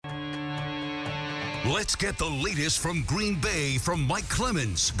Let's get the latest from Green Bay from Mike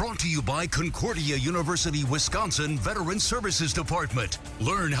Clemens. Brought to you by Concordia University, Wisconsin Veteran Services Department.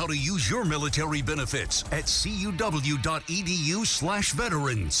 Learn how to use your military benefits at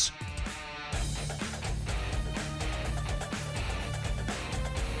cuw.edu/veterans.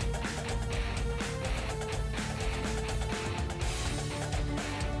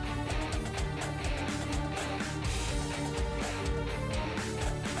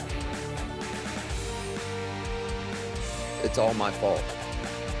 It's all my fault.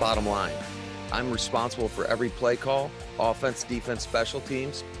 Bottom line, I'm responsible for every play call, offense, defense, special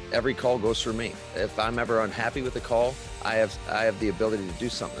teams. Every call goes through me. If I'm ever unhappy with the call, I have the ability to do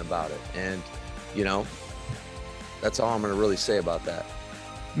something about it. And, you know, that's all I'm going to really say about that.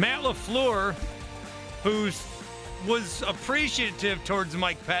 Matt LaFleur, who was appreciative towards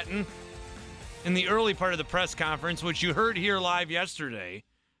Mike Pettine in the early part of the press conference, which you heard here live yesterday,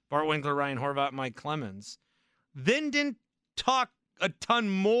 Bart Winkler, Ryan Horvat, Mike Clemens, then didn't talk a ton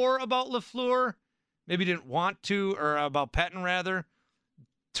more about LaFleur, maybe didn't want to, or about Pettine rather,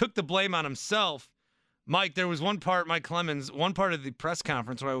 took the blame on himself. Mike, there was Mike Clemens, one part of the press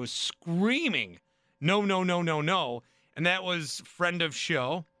conference where I was screaming, no, no, no, no, no, and that was friend of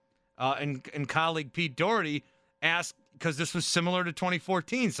show and colleague Pete Doherty asked, because this was similar to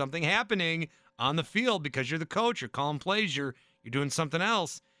 2014, something happening on the field because you're the coach, you're calling plays, you're doing something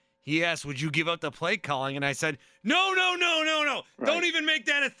else. He asked, would you give up the play calling? And I said, no, no, no, no, no. Right. Don't even make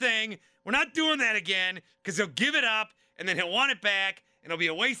that a thing. We're not doing that again because he'll give it up, and then he'll want it back, and it'll be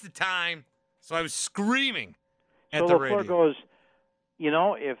a waste of time. So I was screaming at the radio. So LaFleur goes,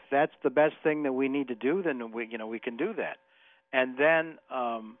 if that's the best thing that we need to do, then we can do that. And then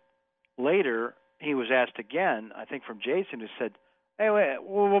later he was asked again, I think from Jason, who said, hey, wait,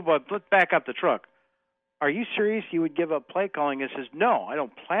 let's back up the truck. Are you serious you would give up play calling? He says, no, I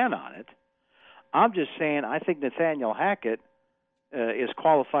don't plan on it. I'm just saying I think Nathaniel Hackett is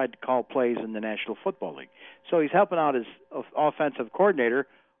qualified to call plays in the National Football League. So he's helping out his offensive coordinator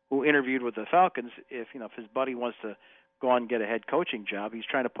who interviewed with the Falcons. If his buddy wants to go on and get a head coaching job, he's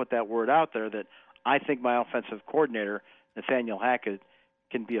trying to put that word out there that I think my offensive coordinator, Nathaniel Hackett,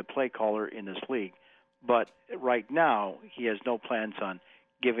 can be a play caller in this league. But right now he has no plans on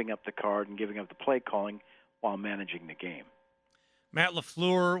giving up the card and giving up the play calling while managing the game. Matt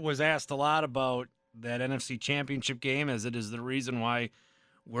LaFleur was asked a lot about that NFC Championship game, as it is the reason why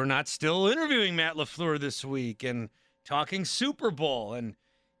we're not still interviewing Matt LaFleur this week and talking Super Bowl. And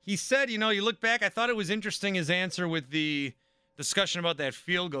he said, you look back, I thought it was interesting, his answer with the discussion about that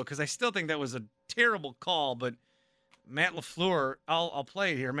field goal, because I still think that was a terrible call. But Matt LaFleur, I'll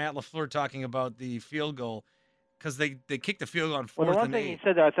play it here, Matt LaFleur talking about the field goal, because they kicked the field goal on 4th and 8. Well, the one thing he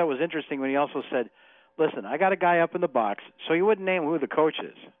said that I thought was interesting when he also said, listen, I got a guy up in the box, so he wouldn't name who the coach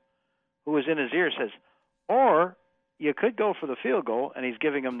is, who was in his ear, says, or you could go for the field goal, and he's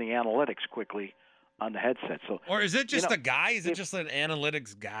giving him the analytics quickly on the headset. So, or is it just a guy? Is it just an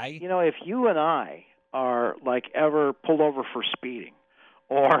analytics guy? If you and I are ever pulled over for speeding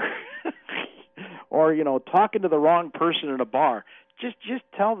or talking to the wrong person in a bar, just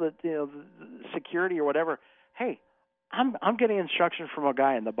tell the security or whatever, hey, I'm getting instruction from a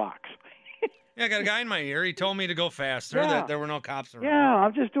guy in the box. Yeah, I got a guy in my ear. He told me to go faster, that there were no cops around. Yeah,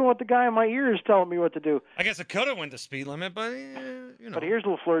 I'm just doing what the guy in my ear is telling me what to do. I guess it could have went the speed limit, but, But here's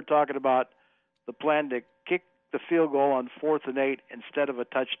LaFleur talking about the plan to kick the field goal on 4th and 8 instead of a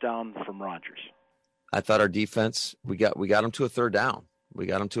touchdown from Rodgers. I thought our defense, we got them to a third down.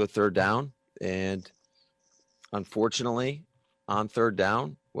 And unfortunately, on third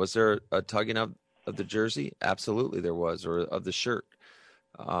down, was there a tugging of the jersey? Absolutely there was, or of the shirt.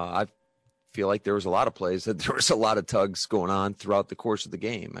 I feel like there was a lot of plays that there was a lot of tugs going on throughout the course of the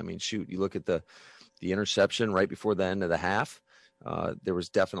game. I mean, shoot, you look at the interception right before the end of the half. There was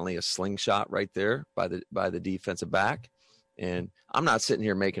definitely a slingshot right there by the defensive back. And I'm not sitting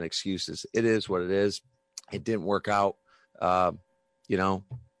here making excuses. It is what it is. It didn't work out. I'll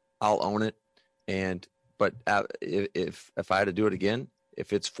own it. But if I had to do it again,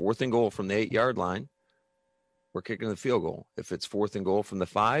 if it's 4th and goal from the 8-yard line, we're kicking the field goal. If it's 4th and goal from the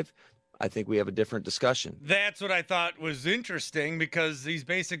 5, I think we have a different discussion. That's what I thought was interesting, because he's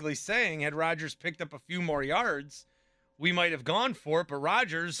basically saying had Rodgers picked up a few more yards, we might have gone for it, but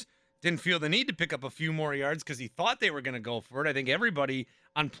Rodgers didn't feel the need to pick up a few more yards because he thought they were going to go for it. I think everybody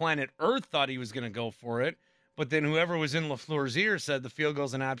on planet Earth thought he was going to go for it, but then whoever was in LaFleur's ear said the field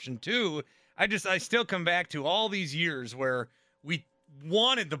goal's an option too. I still come back to all these years where we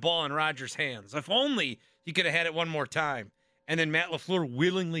wanted the ball in Rodgers' hands. If only he could have had it one more time. And then Matt LaFleur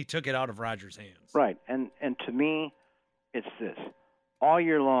willingly took it out of Rodgers' hands. Right, and to me, it's this. All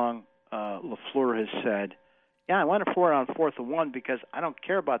year long, LaFleur has said, yeah, I went for it on 4th and 1 because I don't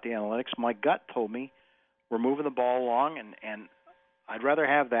care about the analytics. My gut told me we're moving the ball along, and I'd rather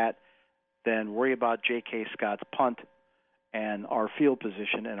have that than worry about J.K. Scott's punt and our field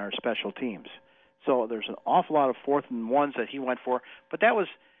position and our special teams. So there's an awful lot of 4th and 1s that he went for, but that was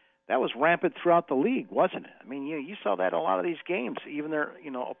rampant throughout the league, wasn't it? I mean, you saw that in a lot of these games. Even their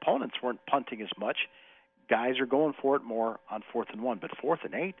opponents weren't punting as much. Guys are going for it more on 4th and 1, but 4th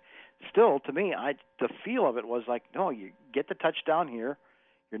and 8, still to me, the feel of it was like, no, you get the touchdown here,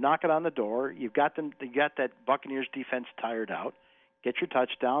 you're knocking on the door, you got that Buccaneers defense tired out, get your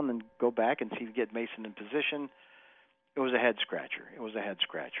touchdown, and go back and see if you get Mason in position. It was a head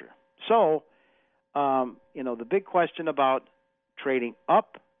scratcher. So, the big question about trading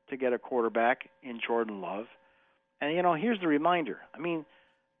up to get a quarterback in Jordan Love, and here's the reminder. I mean,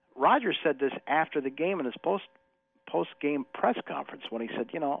 Rodgers said this after the game in his post-game press conference when he said,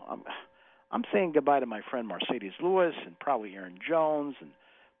 I'm saying goodbye to my friend Mercedes Lewis and probably Aaron Jones and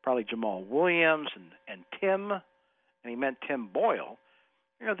probably Jamal Williams and Tim, and he meant Tim Boyle.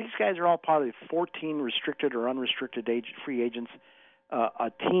 These guys are all part of the 14 restricted or unrestricted free agents.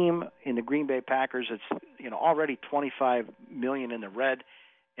 A team in the Green Bay Packers that's already $25 million in the red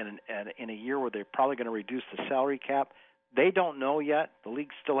in a year where they're probably going to reduce the salary cap. They don't know yet. The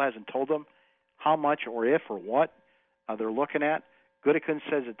league still hasn't told them how much or if or what they're looking at. Gutekunst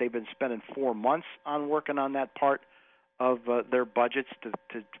says that they've been spending 4 months on working on that part of their budgets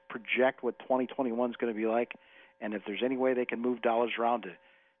to project what 2021 is going to be like, and if there's any way they can move dollars around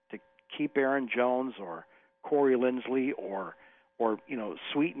to keep Aaron Jones or Corey Linsley or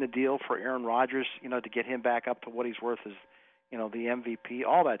sweeten the deal for Aaron Rodgers, to get him back up to what he's worth as, the MVP,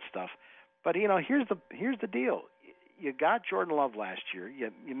 all that stuff. But here's the deal. You got Jordan Love last year.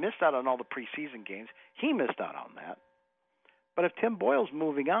 You missed out on all the preseason games. He missed out on that. But if Tim Boyle's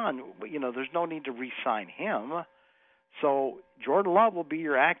moving on, there's no need to re-sign him. So Jordan Love will be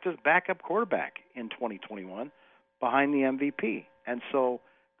your active backup quarterback in 2021 behind the MVP. And so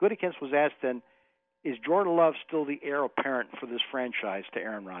Gutekunst was asked then, is Jordan Love still the heir apparent for this franchise to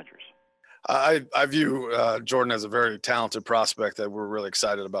Aaron Rodgers? I view Jordan as a very talented prospect that we're really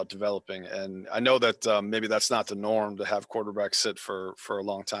excited about developing. And I know that maybe that's not the norm to have quarterbacks sit for a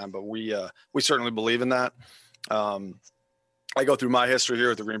long time, but we certainly believe in that. I go through my history here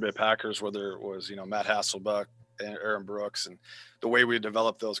with the Green Bay Packers, whether it was, Matt Hasselbeck and Aaron Brooks, and the way we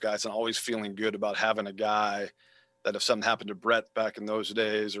developed those guys, and always feeling good about having a guy that if something happened to Brett back in those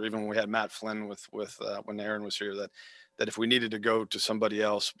days, or even when we had Matt Flynn with when Aaron was here, that if we needed to go to somebody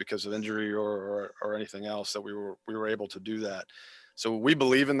else because of injury or anything else, that we were able to do that. So we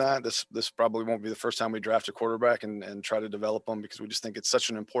believe in that. This probably won't be the first time we draft a quarterback and try to develop them, because we just think it's such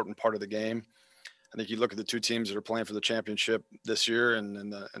an important part of the game. I think you look at the 2 teams that are playing for the championship this year,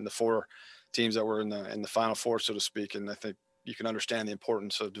 and the 4 teams that were in the Final Four, so to speak. And I think you can understand the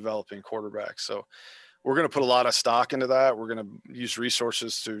importance of developing quarterbacks. So we're going to put a lot of stock into that. We're going to use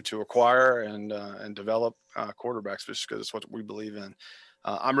resources to acquire and develop quarterbacks, just because it's what we believe in.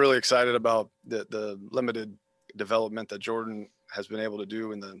 I'm really excited about the limited development that Jordan has been able to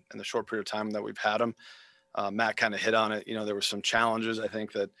do in the short period of time that we've had him. Matt kind of hit on it. There were some challenges, I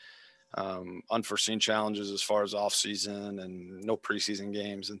think, that unforeseen challenges as far as off season and no preseason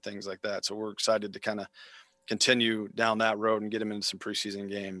games and things like that. So we're excited to kind of continue down that road and get him into some preseason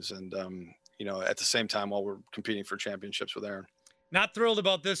games. And, at the same time, while we're competing for championships with Aaron. Not thrilled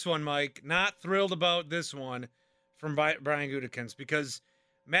about this one, Mike. Not thrilled about this one from Brian Gutekunst, because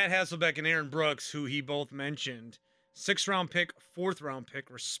Matt Hasselbeck and Aaron Brooks, who he both mentioned, 6th-round pick, 4th-round pick,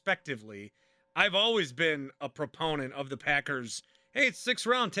 respectively. I've always been a proponent of the Packers. Hey, it's 6th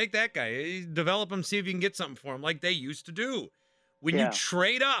round. Take that guy. Develop him, see if you can get something for him, like they used to do. When you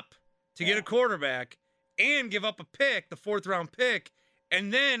trade up to get a quarterback and give up a pick, the 4th-round pick,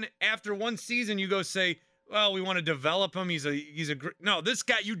 and then after one season you go say, well, we want to develop him. No, this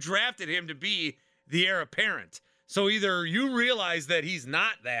guy, you drafted him to be the heir apparent. So either you realize that he's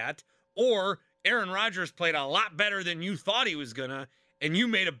not that, or Aaron Rodgers played a lot better than you thought he was gonna, and you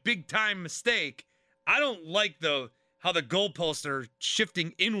made a big-time mistake. I don't like how the goalposts are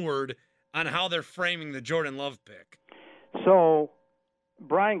shifting inward on how they're framing the Jordan Love pick. So,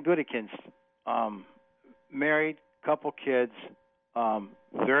 Brian Gutekunst, married, couple kids,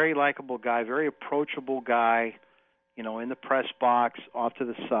 very likable guy, very approachable guy, in the press box, off to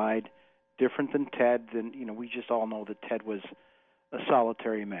the side, different than Ted. We just all know that Ted was a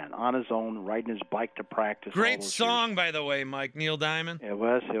solitary man, on his own, riding his bike to practice. Great song, by the way, Mike, Neil Diamond.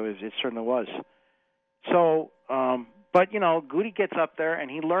 It certainly was. So, but Goody gets up there and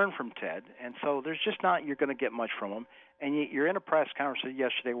he learned from Ted, and so there's just not you're going to get much from him. and you're in a press conference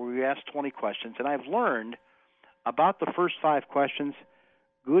yesterday where we asked 20 questions, and I've learned about the first 5 questions.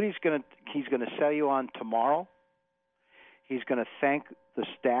 Goody's he's gonna sell you on tomorrow. He's gonna thank the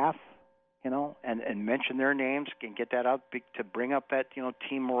staff, and mention their names and get that out to bring up that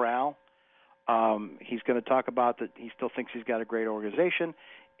team morale. He's going to talk about that he still thinks he's got a great organization.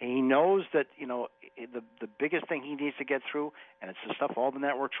 And he knows that the biggest thing he needs to get through, and it's the stuff all the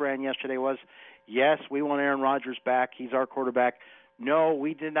networks ran yesterday, was, yes, we want Aaron Rodgers back. He's our quarterback. No,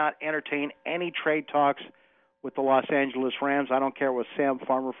 we did not entertain any trade talks with the Los Angeles Rams. I don't care what Sam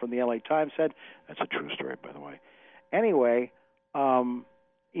Farmer from the LA Times said. That's a true story, by the way. Anyway,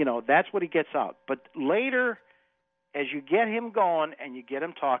 that's what he gets out. But later, as you get him going and you get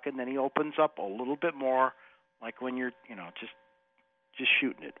him talking, then he opens up a little bit more, like when you're, just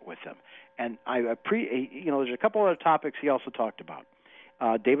shooting it with him. And there's a couple other topics he also talked about.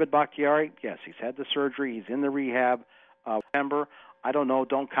 David Bakhtiari, yes, he's had the surgery. He's in the rehab. Remember, I don't know.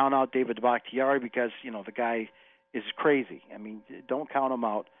 Don't count out David Bakhtiari because, the guy is crazy. I mean, don't count him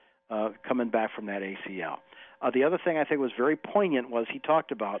out coming back from that ACL. The other thing I think was very poignant was he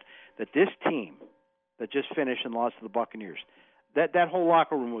talked about that this team that just finished and lost to the Buccaneers, that whole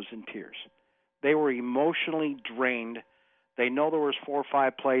locker room was in tears. They were emotionally drained. They know there was 4 or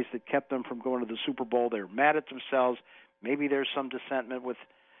 5 plays that kept them from going to the Super Bowl. They were mad at themselves. Maybe there's some dissentment with,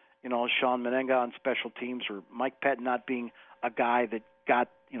 Sean Menenga on special teams or Mike Pettin not being a guy that got,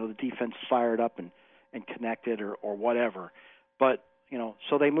 the defense fired up and connected or whatever. But,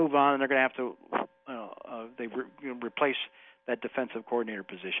 so they move on and they're going to have to replace that defensive coordinator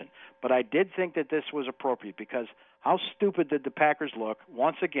position. But I did think that this was appropriate because how stupid did the Packers look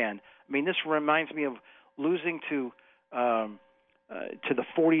once again? I mean, this reminds me of losing to the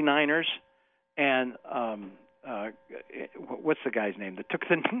 49ers and what's the guy's name that took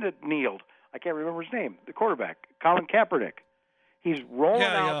that kneeled? I can't remember his name. The quarterback, Colin Kaepernick. He's rolling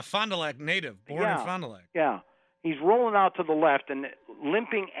out. Yeah, Fond du Lac native, born in Fond du Lac. Yeah. He's rolling out to the left, and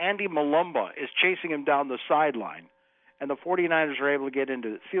limping Andy Malumba is chasing him down the sideline. And the 49ers are able to get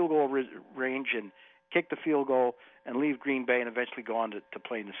into field goal range and kick the field goal and leave Green Bay and eventually go on to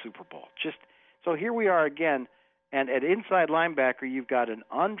play in the Super Bowl. So here we are again, and at inside linebacker, you've got an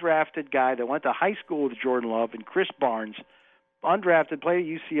undrafted guy that went to high school with Jordan Love and Chris Barnes, undrafted, played at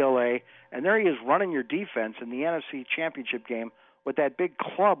UCLA, and there he is running your defense in the NFC Championship game with that big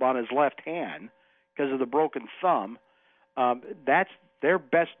club on his left hand because of the broken thumb. That's their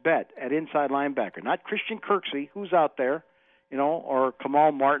best bet at inside linebacker. Not Christian Kirksey, who's out there, or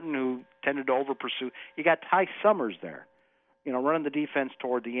Kamal Martin, who tended to over-pursue. You got Ty Summers there, running the defense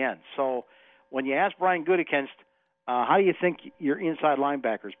toward the end. So when you ask Brian Gutekunst, how do you think your inside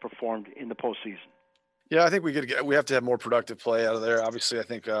linebackers performed in the postseason? Yeah, I think we have to have more productive play out of there. Obviously, I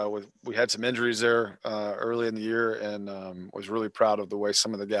think we had some injuries there early in the year, and was really proud of the way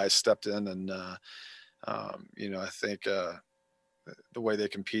some of the guys stepped in, and I think the way they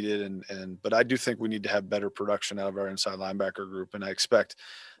competed, but I do think we need to have better production out of our inside linebacker group, and I expect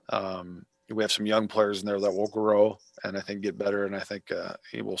we have some young players in there that will grow and I think get better, and I think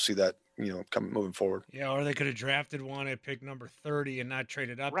we'll see that moving forward. Yeah, or they could have drafted one at pick number 30 and not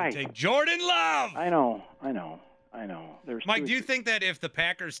traded up right. to take Jordan Love. I know. Mike, do you think that if the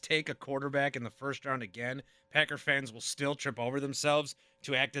Packers take a quarterback in the first round again, Packer fans will still trip over themselves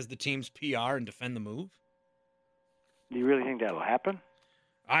to act as the team's PR and defend the move? Do you really think that'll happen?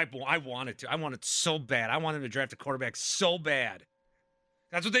 I want it to. I want it so bad. I want him to draft a quarterback so bad.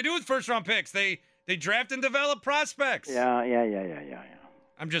 That's what they do with first-round picks. They draft and develop prospects. Yeah.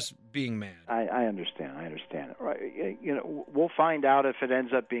 I'm just being mad. I understand. Right. We'll find out if it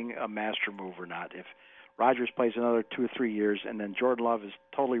ends up being a master move or not. If Rodgers plays another 2 or 3 years and then Jordan Love is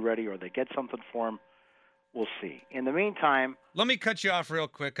totally ready or they get something for him, we'll see. In the meantime, let me cut you off real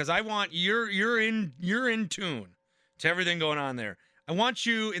quick because I want you're in tune to everything going on there. I want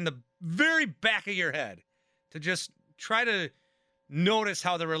you in the very back of your head to just try to notice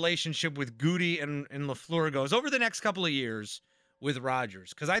how the relationship with Goody and LaFleur goes over the next couple of years with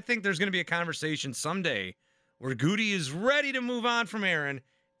Rodgers, because I think there's going to be a conversation someday where Goody is ready to move on from Aaron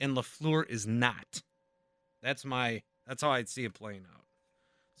and LaFleur is not. That's how I'd see it playing out.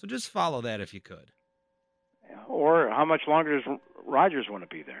 So just follow that if you could. Or how much longer does Rodgers want to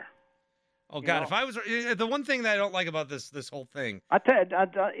be there? Oh God! If I was the one thing that I don't like about this whole thing,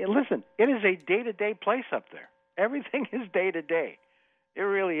 listen, it is a day-to-day place up there. Everything is day-to-day. It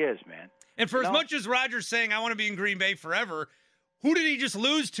really is, man. And for as much as Rodgers saying I want to be in Green Bay forever, who did he just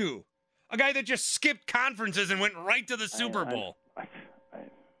lose to? A guy that just skipped conferences and went right to the Super Bowl.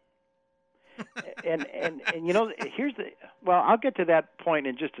 And here's I'll get to that point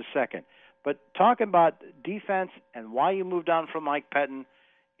in just a second. But talking about defense and why you moved on from Mike Pettin,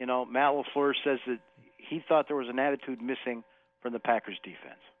 you know, Matt LaFleur says that he thought there was an attitude missing from the Packers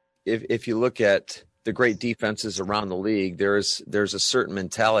defense. If you look at the great defenses around the league, there's a certain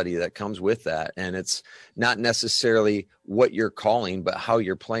mentality that comes with that. And it's not necessarily what you're calling, but how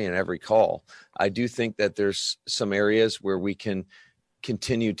you're playing every call. I do think that there's some areas where we can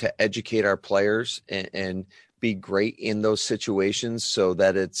continue to educate our players and be great in those situations, so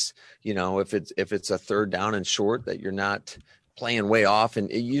that it's, you know, if it's a third down and short, that you're not playing way off,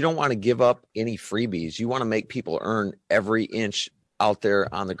 and you don't want to give up any freebies. You want to make people earn every inch out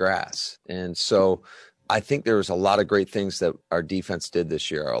there on the grass. And so I think there was a lot of great things that our defense did this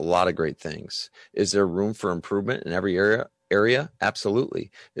year, a lot of great things. Is there room for improvement in every area?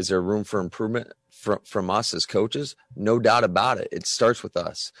 Absolutely. Is there room for improvement from us as coaches? No doubt about it. It starts with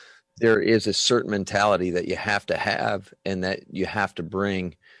us. There is a certain mentality that you have to have and that you have to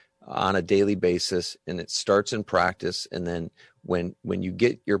bring on a daily basis, and it starts in practice. And then when you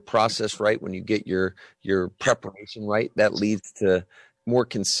get your process right, when you get your preparation right, that leads to more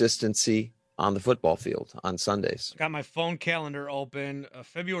consistency on the football field on Sundays. Got my phone calendar open.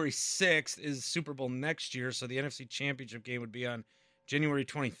 February 6th is Super Bowl next year, so the NFC Championship game would be on January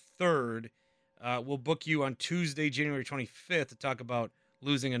 23rd. We'll book you on Tuesday, January 25th, to talk about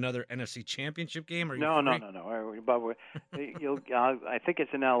losing another NFC Championship game. Are you No. But I think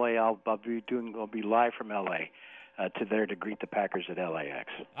it's in L.A. I'll be live from L.A. To greet the Packers at LAX.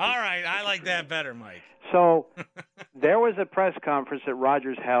 All right, I like that better, Mike. So there was a press conference that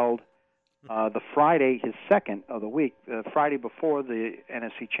Rodgers held the Friday, his second of the week, Friday before the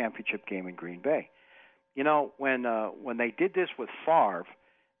NFC Championship game in Green Bay. You know, when they did this with Favre,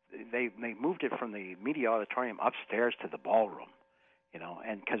 they moved it from the media auditorium upstairs to the ballroom. You know,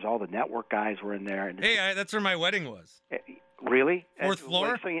 and because all the network guys were in there. And hey, that's where my wedding was. Really? Fourth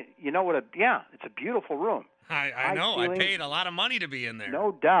floor? So you know what? It's a beautiful room. I know. I paid a lot of money to be in there.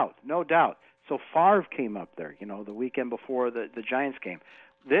 No doubt. So Favre came up there, you know, the weekend before the Giants game.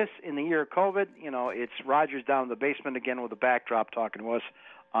 This, in the year of COVID, you know, it's Rodgers down in the basement again with a backdrop talking to us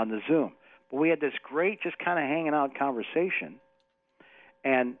on the Zoom. But we had this great just kind of hanging out conversation.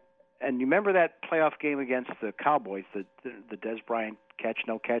 And you remember that playoff game against the Cowboys, the Dez Bryant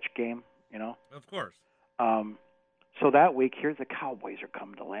no-catch game, you know? Of course. So that week, here the Cowboys are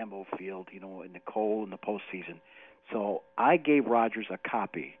coming to Lambeau Field, you know, in the cold in the postseason. So I gave Rodgers a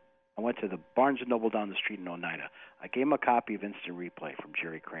copy. I went to the Barnes & Noble down the street in Oneida. I gave him a copy of Instant Replay from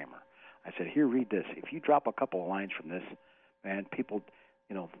Jerry Kramer. I said, here, read this. If you drop a couple of lines from this, man, people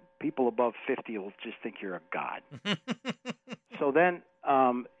above 50 will just think you're a god. So then,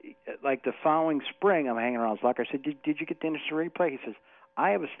 like the following spring, I'm hanging around his locker. I said, did you get the Instant Replay? He says,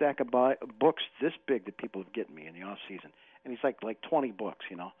 I have a stack of books this big that people have given me in the off season. And he's like 20 books,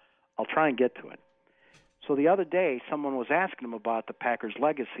 you know. I'll try and get to it. So the other day, someone was asking him about the Packers'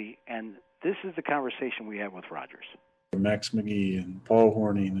 legacy, and this is the conversation we had with Rodgers. Max McGee and Paul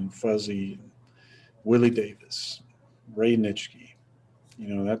Hornung and Fuzzy, and Willie Davis, Ray Nitschke.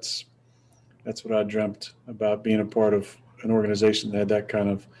 You know, that's what I dreamt about, being a part of an organization that had that kind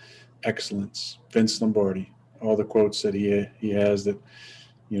of excellence. Vince Lombardi, all the quotes that he has that,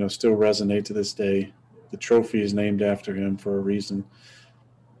 you know, still resonate to this day. The trophy is named after him for a reason.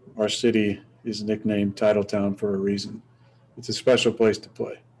 Our city is nicknamed Titletown for a reason. It's a special place to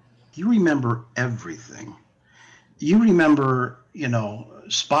play. You remember everything. You remember, you know,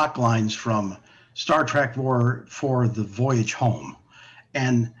 Spock lines from Star Trek for the voyage home.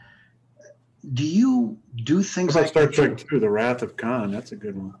 And do you do things like Star Trek 2, The Wrath of Khan? That's a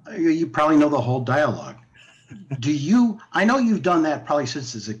good one. You probably know the whole dialogue. I know you've done that probably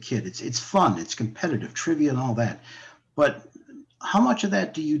since as a kid. It's fun, it's competitive, trivia and all that. But how much of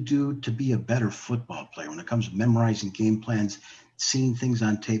that do you do to be a better football player when it comes to memorizing game plans, seeing things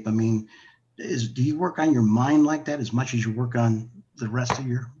on tape? I mean, do you work on your mind like that as much as you work on the rest of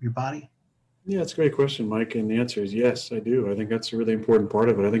your body? Yeah, it's a great question, Mike. And the answer is yes, I do. I think that's a really important part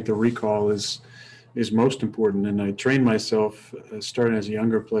of it. I think the recall is most important. And I train myself, starting as a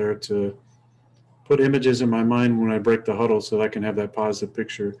younger player, to put images in my mind when I break the huddle so that I can have that positive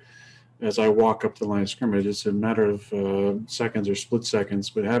picture as I walk up the line of scrimmage. It's a matter of seconds or split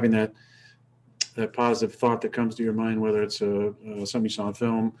seconds, but having that positive thought that comes to your mind, whether it's something you saw on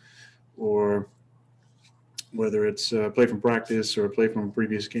film or whether it's a play from practice or a play from a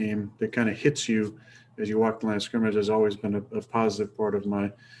previous game that kind of hits you as you walk the line of scrimmage, has always been a positive part of my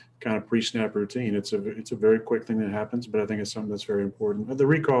kind of pre-snap routine. It's a very quick thing that happens, but I think it's something that's very important. The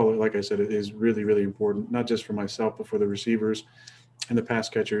recall, like I said, is really, really important, not just for myself, but for the receivers and the pass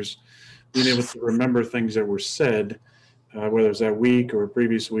catchers. Being able to remember things that were said whether it's that week or a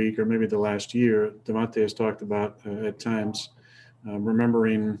previous week or maybe the last year, Devontae has talked about at times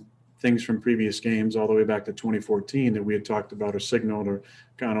remembering things from previous games all the way back to 2014 that we had talked about or signaled or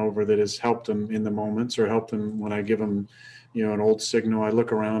gone over that has helped him in the moments or helped him when I give him, an old signal. I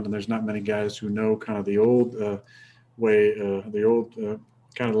look around and there's not many guys who know kind of the old way, the old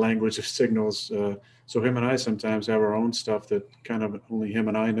kind of language of signals. So him and I sometimes have our own stuff that kind of only him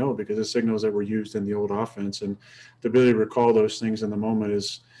and I know because the signals that were used in the old offense, and the ability to recall those things in the moment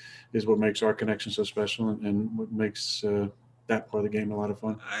is what makes our connection so special and what makes that part of the game a lot of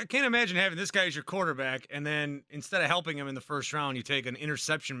fun. I can't imagine having this guy as your quarterback, and then instead of helping him in the first round, you take an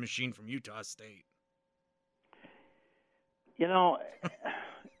interception machine from Utah State.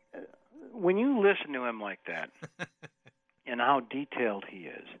 When you listen to him like that and how detailed he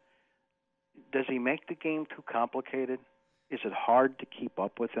is, does he make the game too complicated? Is it hard to keep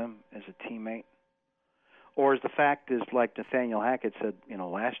up with him as a teammate? Or is the fact is, like Nathaniel Hackett said,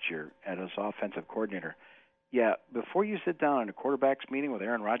 last year at his offensive coordinator, yeah, before you sit down in a quarterback's meeting with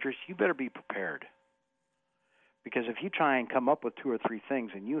Aaron Rodgers, you better be prepared. Because if you try and come up with 2 or 3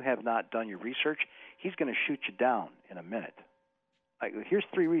 things and you have not done your research, he's going to shoot you down in a minute. Here's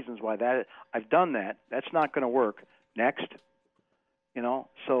 3 reasons why I've done that. That's not going to work. Next.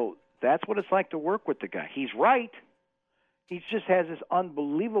 So that's what it's like to work with the guy. He's right. He just has this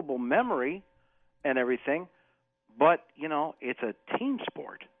unbelievable memory and everything. But, it's a team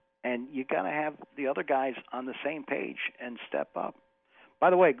sport. And you got to have the other guys on the same page and step up. By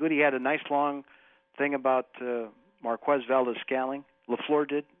the way, Goody had a nice long thing about Marquez Valdes-Scantling. LaFleur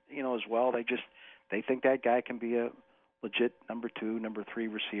did, as well. They think that guy can be a legit number 2, number 3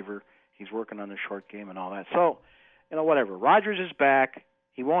 receiver. He's working on the short game and all that. So, whatever. Rodgers is back.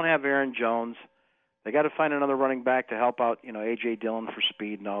 He won't have Aaron Jones. They got to find another running back to help out, A.J. Dillon for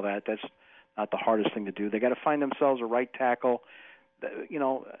speed and all that. That's not the hardest thing to do. They got to find themselves a right tackle.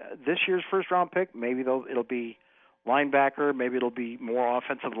 This year's first-round pick, maybe it'll be linebacker. Maybe it'll be more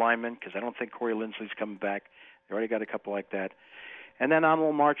offensive lineman because I don't think Corey Linsley's coming back. They already got a couple like that. And then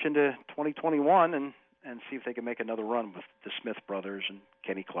we'll march into 2021 and see if they can make another run with the Smith brothers and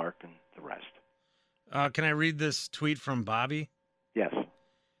Kenny Clark and the rest. Can I read this tweet from Bobby? Yes.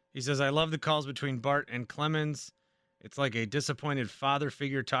 He says, I love the calls between Bart and Clemens. It's like a disappointed father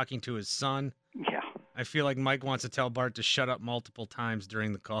figure talking to his son. Yeah. I feel like Mike wants to tell Bart to shut up multiple times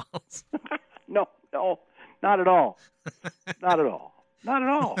during the calls. No, not at all. Not at all. Not at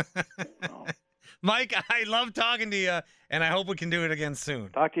all. No. Mike, I love talking to you, and I hope we can do it again soon.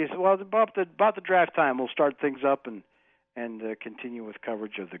 Talk to you. Well, about the draft time, we'll start things up and continue with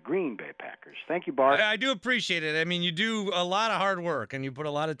coverage of the Green Bay Packers. Thank you, Bart. I do appreciate it. I mean, you do a lot of hard work, and you put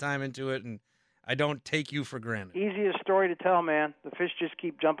a lot of time into it, and I don't take you for granted. Easiest story to tell, man. The fish just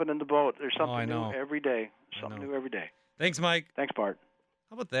keep jumping in the boat. There's something new every day. Something new every day. Thanks, Mike. Thanks, Bart.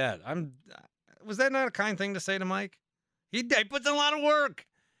 How about that? Was that not a kind thing to say to Mike? He puts in a lot of work.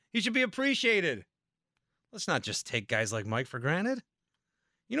 He should be appreciated. Let's not just take guys like Mike for granted.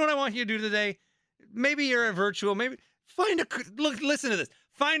 You know what I want you to do today? Maybe you're a virtual. Maybe listen to this.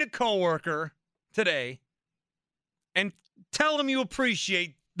 Find a coworker today and tell them you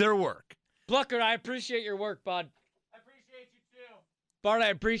appreciate their work. Blucker, I appreciate your work, bud. I appreciate you too. Bart, I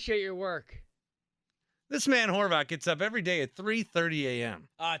appreciate your work. This man Horvath gets up every day at 3:30 a.m.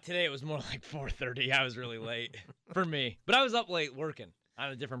 Today it was more like 4:30. I was really late for me. But I was up late working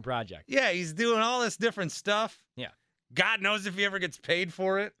on a different project. Yeah, he's doing all this different stuff. Yeah. God knows if he ever gets paid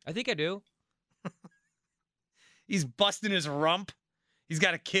for it. I think I do. He's busting his rump. He's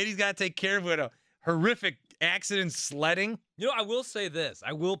got a kid he's got to take care of with a horrific accident sledding. I will say this.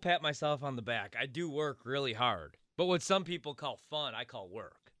 I will pat myself on the back. I do work really hard. But what some people call fun, I call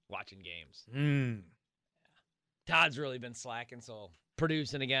work, watching games. Todd's really been slacking, so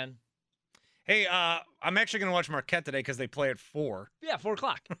producing again. Hey, I'm actually going to watch Marquette today because they play at 4. Yeah, 4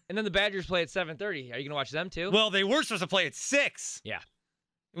 o'clock. And then the Badgers play at 7:30. Are you going to watch them too? Well, they were supposed to play at 6. Yeah.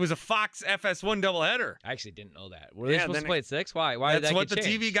 It was a Fox FS1 doubleheader. I actually didn't know that. Were they supposed to play at 6? Why did that get changed? That's what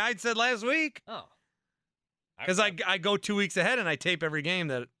the TV guide said last week. Oh. Because I go 2 weeks ahead and I tape every game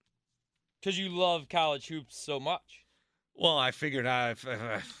that. Because you love college hoops so much. Well, I figured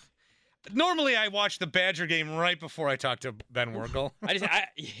normally I watch the Badger game right before I talk to Ben Wergel.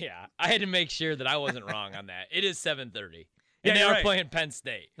 I had to make sure that I wasn't wrong on that. It is 7:30. And they are playing Penn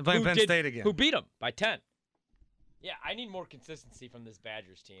State. They're playing Penn State again. Who beat them by 10. Yeah, I need more consistency from this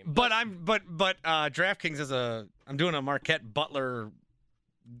Badgers team. But DraftKings I'm doing a Marquette Butler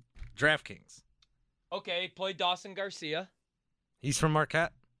DraftKings. Okay, play Dawson Garcia. He's from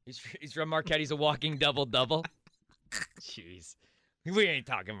Marquette? He's from Marquette. He's a walking double-double. Jeez. We ain't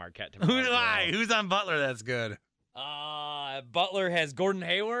talking Marquette tomorrow. Who's on Butler that's good? Butler has Gordon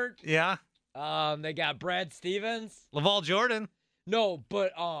Hayward. Yeah. They got Brad Stevens. Laval Jordan. No,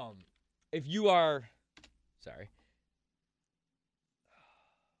 but if you are, sorry,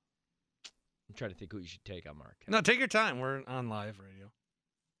 I'm trying to think who you should take on Mark. No, take your time. We're on live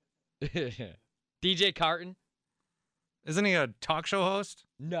radio. DJ Carton. Isn't he a talk show host?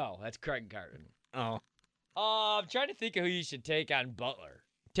 No, that's Craig Carton. Oh. I'm trying to think of who you should take on Butler.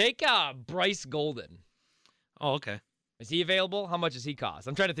 Take Bryce Golden. Oh, okay. Is he available? How much does he cost?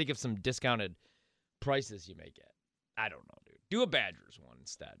 I'm trying to think of some discounted prices you may get. I don't know, dude. Do a Badgers one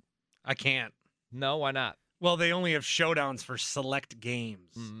instead. I can't. No, why not? Well, they only have showdowns for select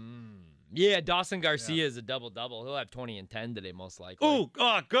games. Yeah, Dawson Garcia is a double-double. He'll have 20 and 10 today, most likely. Ooh,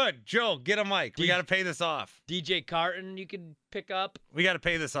 oh, good. Joe, get a mic. We got to pay this off. DJ Carton you can pick up. We got to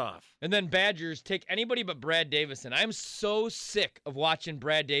pay this off. And then Badgers, take anybody but Brad Davison. I'm so sick of watching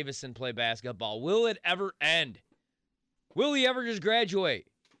Brad Davison play basketball. Will it ever end? Will he ever just graduate?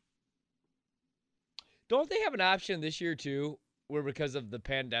 Don't they have an option this year, too, where because of the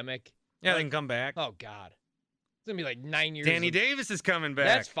pandemic? Yeah, they can come back. Oh, God. It's going to be like 9 years. Danny Davis is coming back.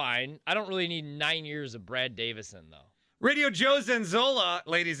 That's fine. I don't really need 9 years of Brad Davison, though. Radio Joe Zanzola,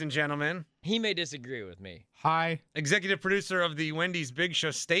 ladies and gentlemen. He may disagree with me. Hi. Executive producer of the Wendy's Big Show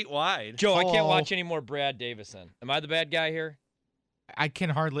statewide. Joe, I can't Hello. watch any more Brad Davison. Am I the bad guy here? I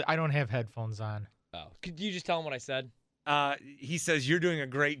don't have headphones on. Oh. Could you just tell him what I said? He says you're doing a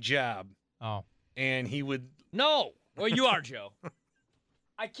great job, Oh. and he would. No. Well, you are, Joe.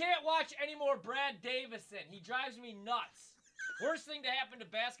 I can't watch any more Brad Davison. He drives me nuts. Worst thing to happen to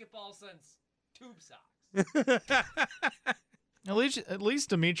basketball since tube socks. At least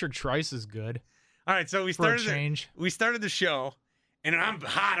Dimitri Trice is good. All right, so we For a started. change. We started the show, and I'm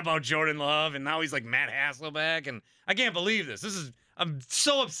hot about Jordan Love, and now he's like Matt Hasselbeck, and I can't believe this. I'm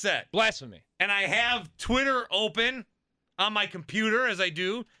so upset. Blasphemy. And I have Twitter open on my computer as I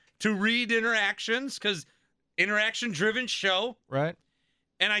do to read interactions because interaction-driven show. Right?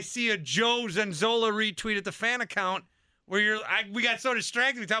 And I see a Joe Zanzola retweet at the fan account where we got so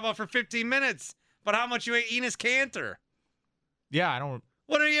distracted. We talked about for 15 minutes about how much you hate Enes Kanter. Yeah, I don't.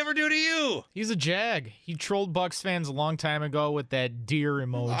 What did he ever do to you? He's a jag. He trolled Bucks fans a long time ago with that deer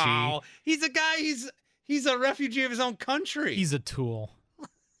emoji. Oh, he's a guy. He's a refugee of his own country. He's a tool.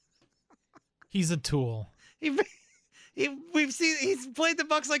 He's a tool. We've seen he's played the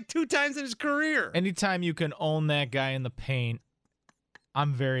Bucks like 2 times in his career. Anytime you can own that guy in the paint,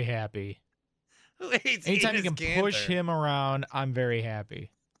 I'm very happy. Who hates Anytime you Enes can push Kanter? him around, I'm very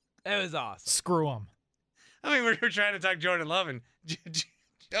happy. That was awesome. Screw him. I mean, we're trying to talk Jordan Love, and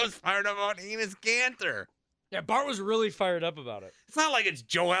Joe's fired up about Enes Kanter. Yeah, Bart was really fired up about it. It's not like it's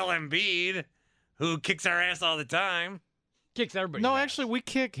Joel Embiid who kicks our ass all the time. Kicks everybody. No, actually, we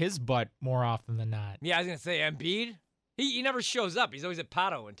kick his butt more often than not. Yeah, I was going to say Embiid. He never shows up. He's always at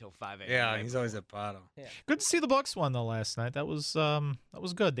Pato until 5 a.m. Yeah, right? he's always at Pato. Yeah. Good to see the Bucks won though last night. That was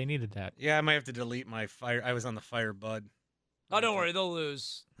good. They needed that. Yeah, I might have to delete my fire. I was on the Fire Bud. Oh, don't worry. They'll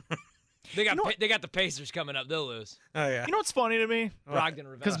lose. They got they got the Pacers coming up. They'll lose. Oh, yeah. You know what's funny to me? Brogdon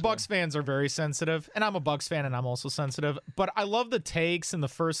revenge. Because Bucks fans are very sensitive, and I'm a Bucks fan, and I'm also sensitive. But I love the takes in the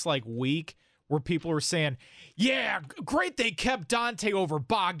first week where people were saying, "Yeah, great they kept Dante over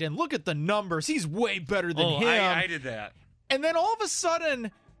Bogdan. Look at the numbers. He's way better than him." I did that. And then all of a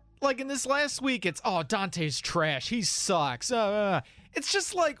sudden, in this last week, it's Dante's trash. He sucks. It's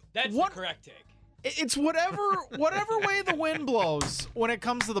just like That's the correct take. It's whatever way the wind blows when it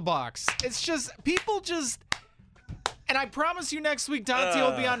comes to the Bucks. It's just people just. And I promise you, next week Dante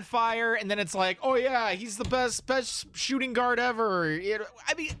will be on fire, and then it's like, oh yeah, he's the best shooting guard ever.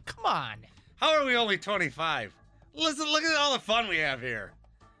 I mean, come on. How are we only 25? Listen, look at all the fun we have here.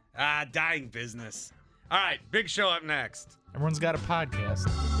 Dying business. All right, big show up next. Everyone's got a podcast.